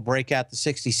going to go break out the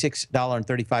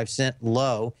 $66.35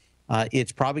 low,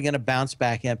 it's probably going to bounce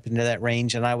back up into that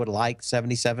range, and I would like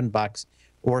 $77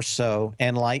 or so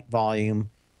and light volume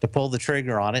to pull the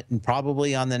trigger on it, and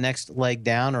probably on the next leg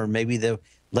down, or maybe the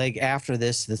leg after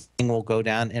this, the thing will go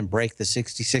down and break the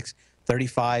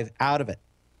 66.35 out of it.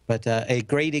 But a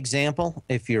great example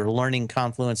if you're learning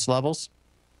confluence levels.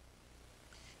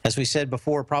 As we said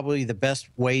before, probably the best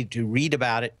way to read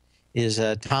about it is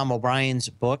Tom O'Brien's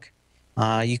book.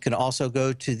 You can also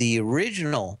go to the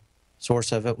original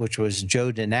source of it, which was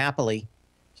Joe DiNapoli's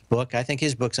book. I think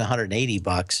his book's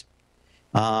 $180,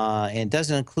 and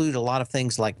doesn't include a lot of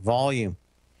things like volume.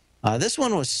 This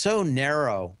one was so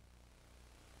narrow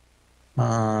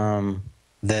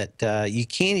that you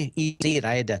can't see it.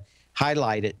 I had to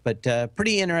highlight it, but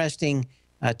pretty interesting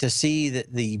to see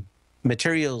that the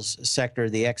materials sector,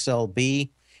 the XLB,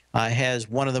 has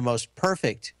one of the most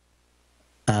perfect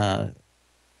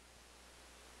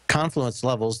confluence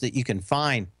levels that you can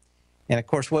find. And of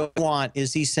course, what we want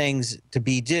is these things to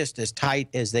be just as tight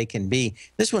as they can be.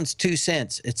 This one's 2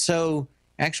 cents. It's so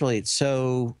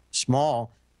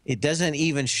small, it doesn't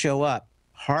even show up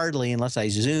hardly unless I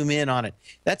zoom in on it.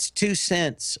 That's 2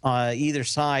 cents either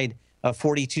side of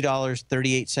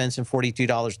 $42.38 and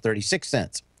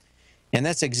 $42.36. And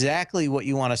that's exactly what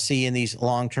you want to see in these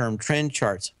long-term trend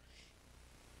charts.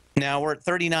 Now we're at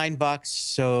 $39,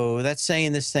 so that's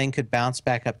saying this thing could bounce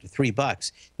back up to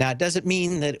 $3. Now it doesn't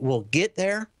mean that it will get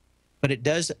there, but it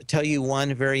does tell you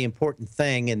one very important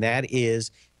thing, and that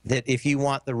is that if you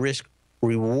want the risk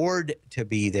reward to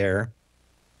be there,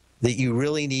 that you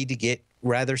really need to get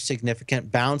rather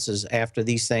significant bounces after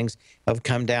these things have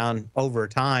come down over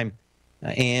time.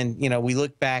 And, you know, we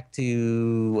look back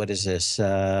to, what is this,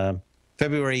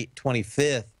 February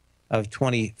 25th of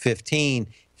 2015,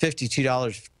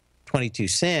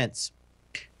 $52.22.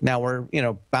 Now we're, you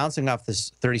know, bouncing off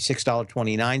this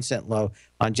 $36.29 low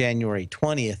on January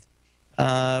 20th.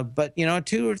 But, you know, a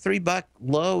 $2 or $3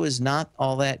 low is not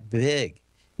all that big.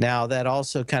 Now, that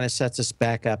also kind of sets us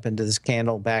back up into this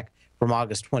candle back from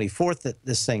August 24th that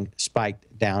this thing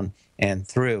spiked down and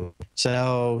through.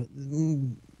 So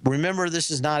remember, this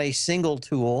is not a single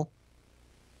tool,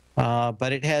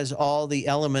 but it has all the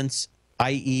elements,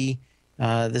 i.e.,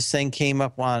 this thing came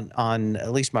up on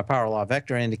at least my power law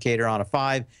vector indicator on a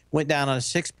 5, went down on a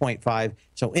 6.5.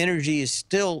 So energy is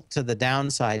still to the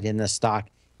downside in this stock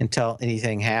until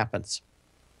anything happens.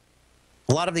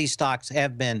 A lot of these stocks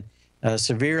have been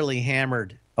severely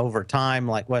hammered over time,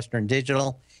 like Western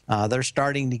Digital. They're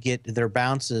starting to get their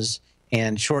bounces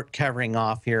and short covering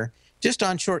off here. Just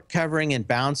on short covering and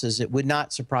bounces, it would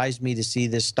not surprise me to see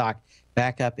this stock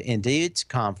back up into its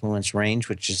confluence range,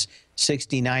 which is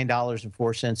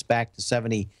 $69.04 back to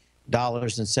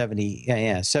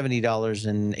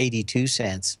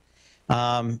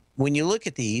 $70.82. When you look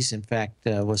at these, in fact,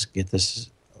 let's get this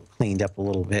cleaned up a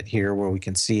little bit here where we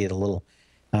can see it a little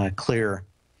clearer.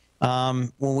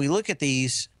 When we look at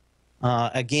these,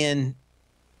 again,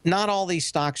 not all these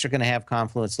stocks are going to have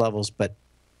confluence levels, but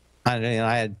I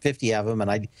had 50 of them,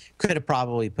 and I could have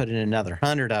probably put in another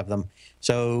 100 of them.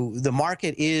 So the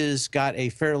market is got a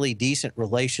fairly decent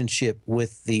relationship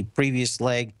with the previous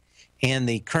leg and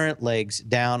the current legs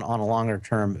down on a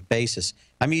longer-term basis.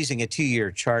 I'm using a 2-year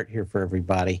chart here for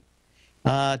everybody.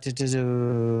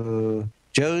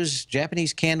 Joe's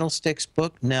Japanese Candlesticks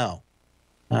book? No.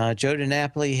 Joe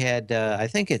DiNapoli had, I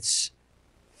think it's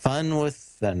Fun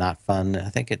with, not fun, I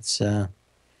think it's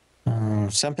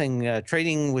something,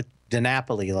 Trading with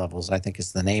DiNapoli Levels, I think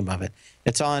is the name of it.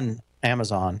 It's on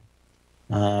Amazon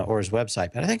or his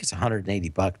website, but I think it's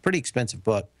 $180. Pretty expensive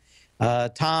book.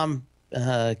 Tom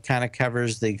kind of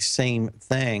covers the same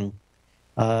thing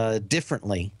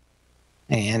differently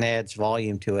and adds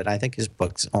volume to it. I think his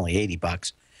book's only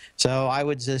 $80. So I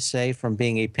would just say, from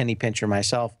being a penny pincher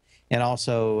myself and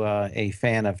also a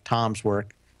fan of Tom's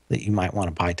work, that you might want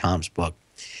to buy Tom's book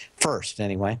first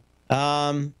anyway.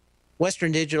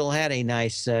 Western Digital had a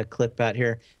nice clip out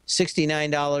here,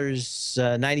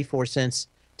 $69.94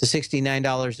 to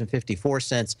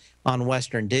 $69.54 on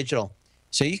Western Digital.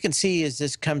 So you can see as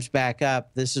this comes back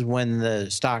up, this is when the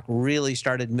stock really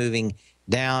started moving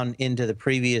down into the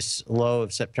previous low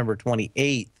of September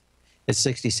 28th at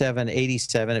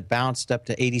 67.87. It bounced up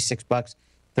to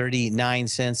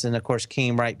 $86.39 and of course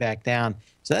came right back down.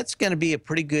 So that's going to be a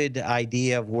pretty good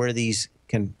idea of where these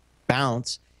can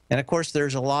bounce. And of course,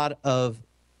 there's a lot of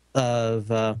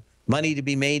money to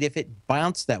be made if it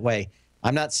bounced that way.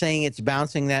 I'm not saying it's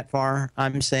bouncing that far.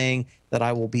 I'm saying that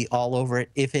I will be all over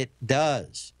it if it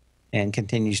does and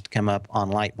continues to come up on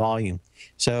light volume.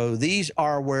 So these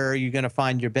are where you're going to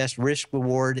find your best risk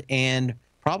reward and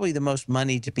probably the most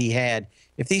money to be had.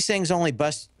 If these things only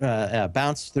bounce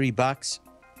 $3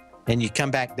 and you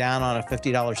come back down on a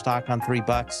 $50 stock on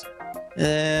 $3,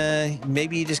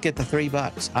 maybe you just get the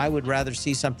 $3. I would rather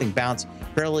see something bounce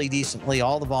fairly decently,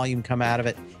 all the volume come out of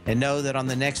it, and know that on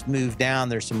the next move down,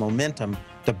 there's some momentum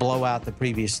to blow out the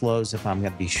previous lows if I'm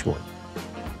going to be short.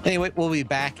 Anyway, we'll be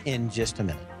back in just a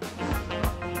minute.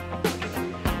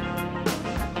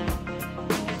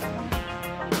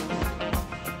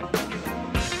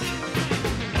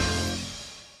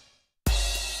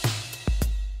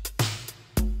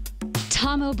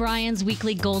 Tom O'Brien's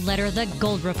weekly gold letter, The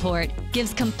Gold Report,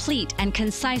 gives complete and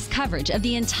concise coverage of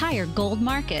the entire gold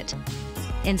market.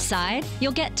 Inside,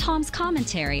 you'll get Tom's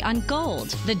commentary on gold,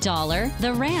 the dollar,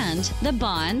 the rand, the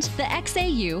bond, the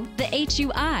XAU, the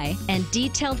HUI, and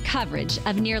detailed coverage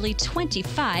of nearly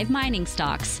 25 mining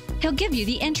stocks. He'll give you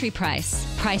the entry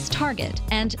price, price target,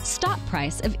 and stop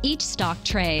price of each stock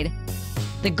trade.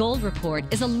 The Gold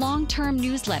Report is a long-term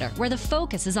newsletter where the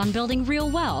focus is on building real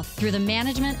wealth through the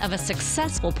management of a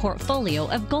successful portfolio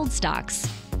of gold stocks.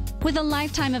 With a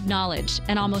lifetime of knowledge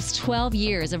and almost 12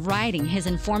 years of writing his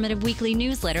informative weekly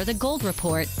newsletter, The Gold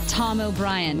Report, Tom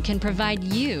O'Brien can provide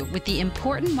you with the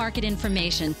important market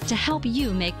information to help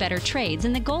you make better trades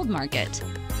in the gold market.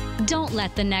 Don't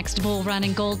let the next bull run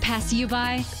in gold pass you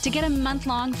by. To get a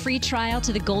month-long free trial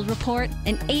to The Gold Report,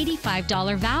 an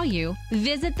 $85 value,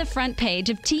 visit the front page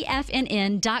of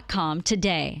TFNN.com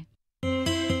today.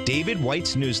 David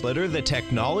White's newsletter, The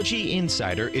Technology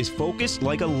Insider, is focused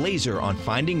like a laser on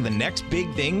finding the next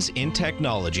big things in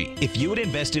technology. If you had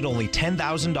invested only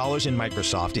 $10,000 in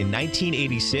Microsoft in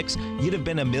 1986, you'd have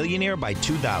been a millionaire by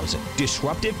 2000.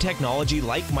 Disruptive technology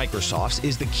like Microsoft's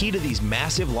is the key to these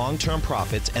massive long-term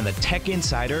profits, and the Tech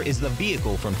Insider is the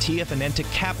vehicle from TFNN to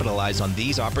capitalize on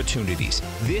these opportunities.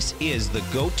 This is the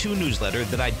go-to newsletter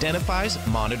that identifies,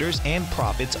 monitors, and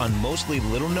profits on mostly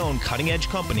little-known cutting-edge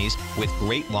companies with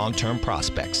great long-term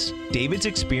prospects. David's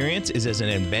experience is as an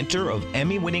inventor of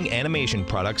Emmy-winning animation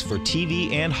products for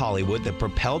TV and Hollywood that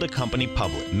propelled a company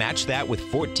public. Match that with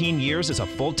 14 years as a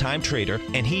full-time trader,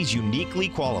 and he's uniquely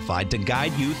qualified to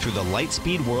guide you through the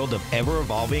light-speed world of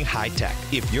ever-evolving high-tech.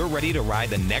 If you're ready to ride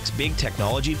the next big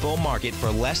technology bull market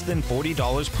for less than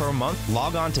 $40 per month,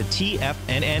 log on to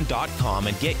TFNN.com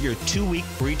and get your 2-week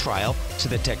free trial to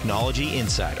the Technology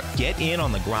Insider. Get in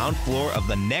on the ground floor of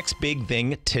the next big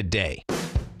thing today.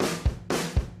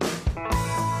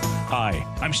 Hi,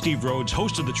 I'm Steve Rhodes,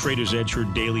 host of the Trader's Edge,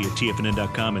 heard daily at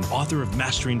TFNN.com and author of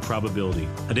Mastering Probability,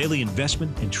 a daily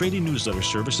investment and trading newsletter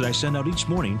service that I send out each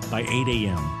morning by 8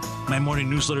 a.m. My morning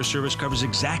newsletter service covers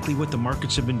exactly what the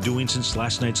markets have been doing since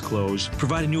last night's close,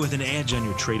 providing you with an edge on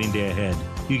your trading day ahead.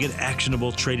 You get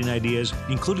actionable trading ideas,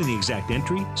 including the exact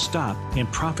entry, stop,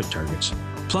 and profit targets.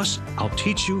 Plus, I'll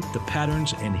teach you the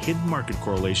patterns and hidden market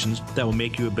correlations that will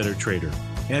make you a better trader.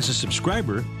 As a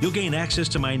subscriber, you'll gain access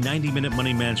to my 90-minute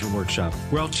money management workshop,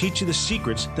 where I'll teach you the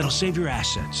secrets that'll save your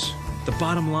assets. The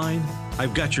bottom line,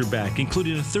 I've got your back,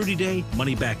 including a 30-day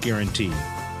money-back guarantee.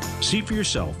 See for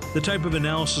yourself the type of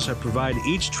analysis I provide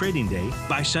each trading day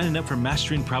by signing up for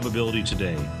Mastering Probability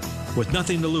today. With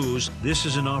nothing to lose, this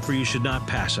is an offer you should not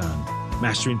pass on.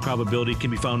 Mastering Probability can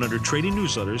be found under Trading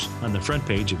Newsletters on the front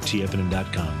page of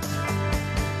TFNN.com.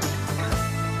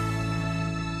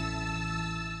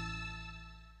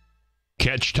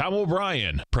 Catch Tom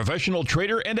O'Brien, professional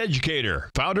trader and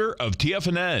educator, founder of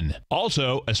TFNN.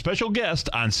 Also, a special guest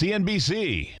on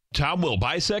CNBC. Tom will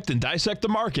bisect and dissect the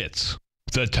markets.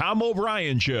 The Tom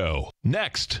O'Brien Show,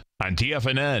 next on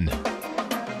TFNN.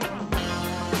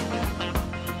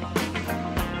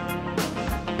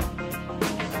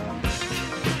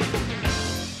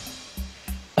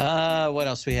 What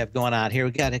else we have going on here?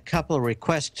 We got a couple of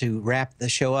requests to wrap the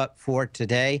show up for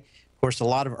today. Of course, a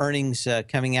lot of earnings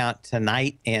coming out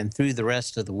tonight and through the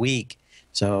rest of the week.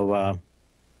 So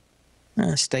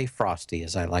stay frosty,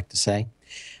 as I like to say.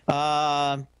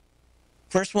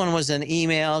 First one was an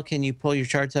email. Can you pull your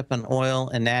charts up on oil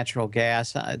and natural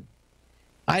gas? I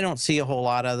don't see a whole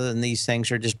lot other than these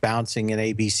things are just bouncing in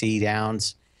ABC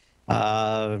downs.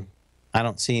 I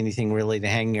don't see anything really to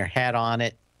hang your hat on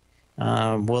it.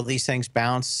 Will these things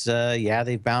bounce? Yeah,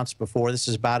 they've bounced before. This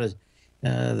is about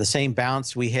the same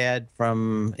bounce we had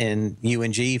in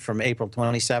UNG from April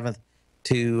 27th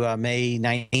to May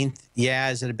 19th. Yeah,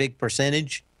 is it a big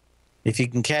percentage? If you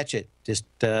can catch it, just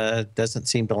doesn't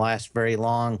seem to last very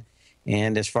long.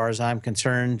 And as far as I'm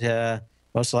concerned,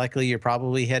 most likely you're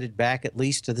probably headed back at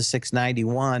least to the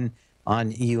 691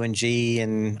 on UNG,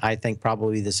 and I think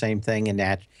probably the same thing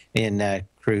in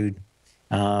crude.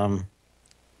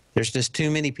 There's just too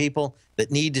many people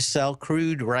that need to sell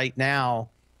crude right now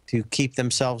to keep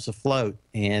themselves afloat.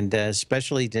 And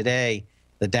especially today,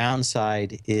 the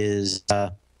downside is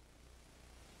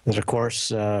But of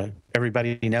course,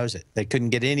 everybody knows it. They couldn't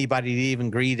get anybody to even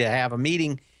agree to have a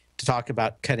meeting to talk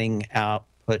about cutting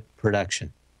output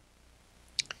production.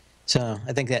 So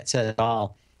I think that says it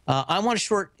all. I want to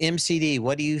short MCD.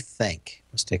 What do you think?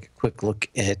 Let's take a quick look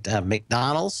at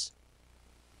McDonald's.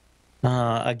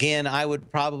 Again, I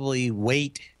would probably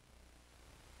wait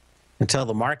until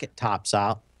the market tops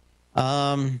out.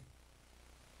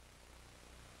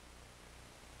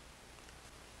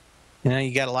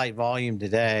 You got a light volume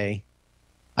today.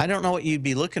 I don't know what you'd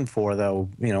be looking for, though.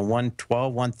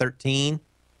 112, 113.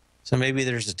 So maybe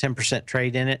there's a 10%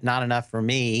 trade in it. Not enough for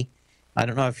me. I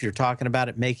don't know if you're talking about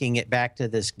it making it back to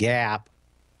this gap.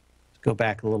 Let's go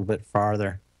back a little bit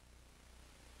farther.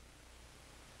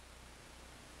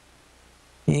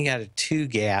 You got a 2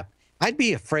 gap. I'd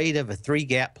be afraid of a 3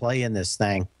 gap play in this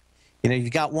thing.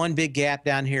 You've got one big gap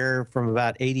down here from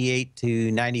about 88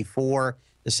 to 94.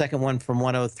 The second one from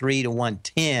 103 to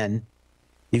 110.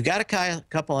 You've got a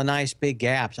couple of nice big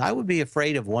gaps. I would be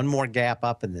afraid of one more gap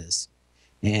up in this.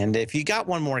 And if you got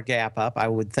one more gap up, I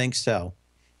would think so.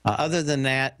 Other than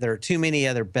that, there are too many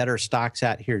other better stocks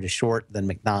out here to short than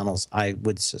McDonald's, I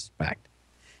would suspect.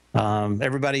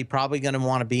 Everybody probably going to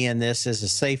want to be in this as a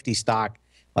safety stock,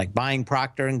 like buying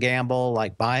Procter & Gamble,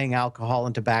 like buying alcohol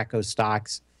and tobacco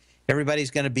stocks.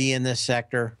 Everybody's going to be in this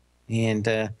sector,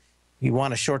 and you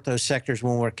want to short those sectors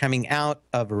when we're coming out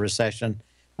of a recession,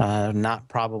 not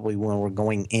probably when we're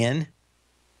going in.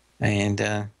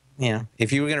 And,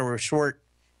 if you were going to short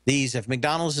these, if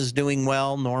McDonald's is doing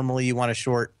well, normally you want to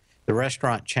short the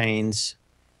restaurant chains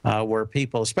where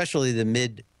people, especially the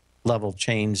mid-level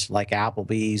chains like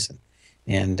Applebee's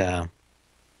and the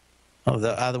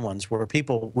other ones, where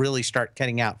people really start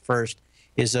cutting out first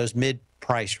is those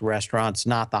mid-priced restaurants,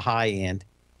 not the high end.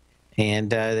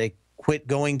 And they quit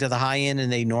going to the high end,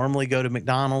 and they normally go to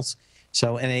McDonald's.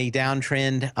 So in a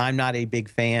downtrend, I'm not a big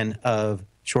fan of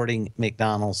shorting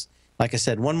McDonald's. Like I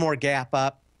said, one more gap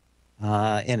up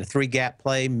in a 3 gap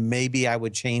play, maybe I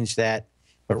would change that.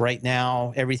 But right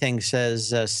now, everything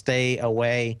says stay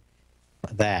away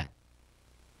from that.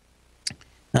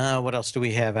 What else do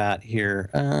we have out here?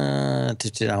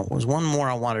 Was one more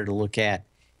I wanted to look at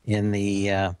in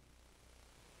the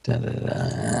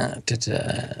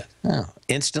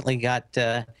instantly got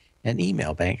an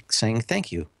email back saying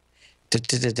thank you.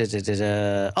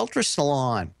 Ultra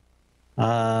Salon.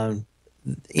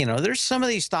 There's some of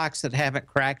these stocks that haven't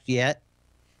cracked yet,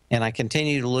 and I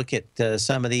continue to look at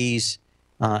some of these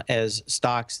as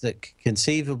stocks that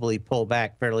conceivably pull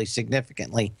back fairly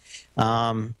significantly.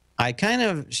 I kind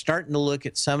of starting to look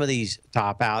at some of these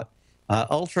top out.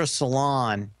 Ultra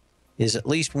Salon is at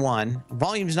least one.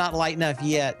 Volume's not light enough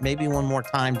yet. Maybe one more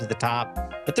time to the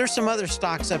top. But there's some other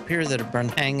stocks up here that have been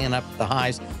hanging up the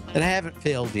highs that haven't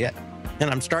filled yet, and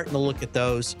I'm starting to look at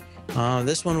those.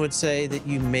 This one would say that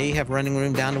you may have running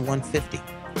room down to 150.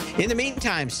 In the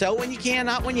meantime, sell when you can,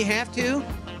 not when you have to.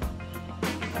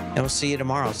 And we'll see you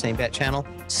tomorrow. Same bat channel,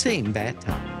 same bat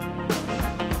time.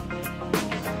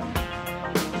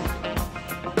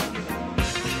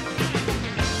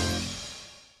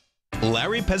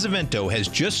 Larry Pesavento has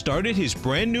just started his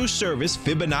brand new service,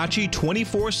 Fibonacci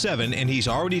 24/7, and he's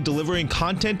already delivering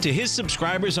content to his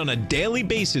subscribers on a daily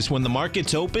basis when the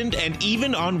market's opened and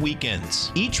even on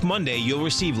weekends. Each Monday, you'll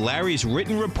receive Larry's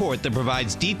written report that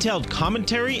provides detailed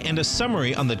commentary and a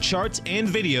summary on the charts and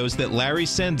videos that Larry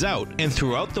sends out. And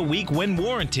throughout the week, when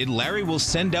warranted, Larry will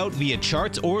send out via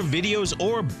charts or videos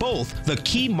or both the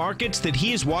key markets that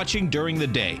he is watching during the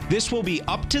day. This will be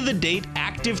up-to-the-date,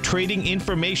 active trading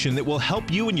information that will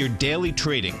help you in your daily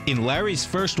trading. In Larry's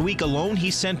first week alone, he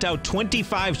sent out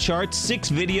 25 charts, 6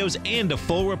 videos, and a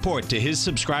full report to his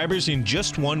subscribers in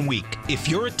just 1 week. If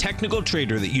you're a technical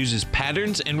trader that uses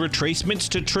patterns and retracements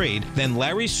to trade, then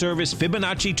Larry's service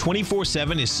Fibonacci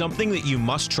 24/7 is something that you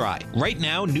must try. Right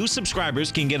now, new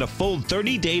subscribers can get a full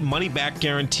 30-day money-back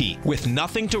guarantee. With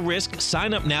nothing to risk,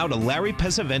 sign up now to Larry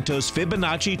Pesavento's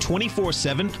Fibonacci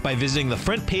 24/7 by visiting the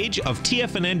front page of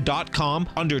TFNN.com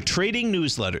under Trading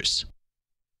Newsletters.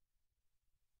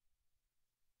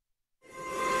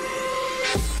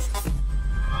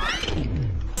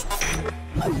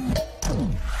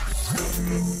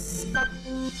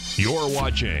 You're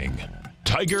watching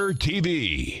Tiger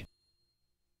TV.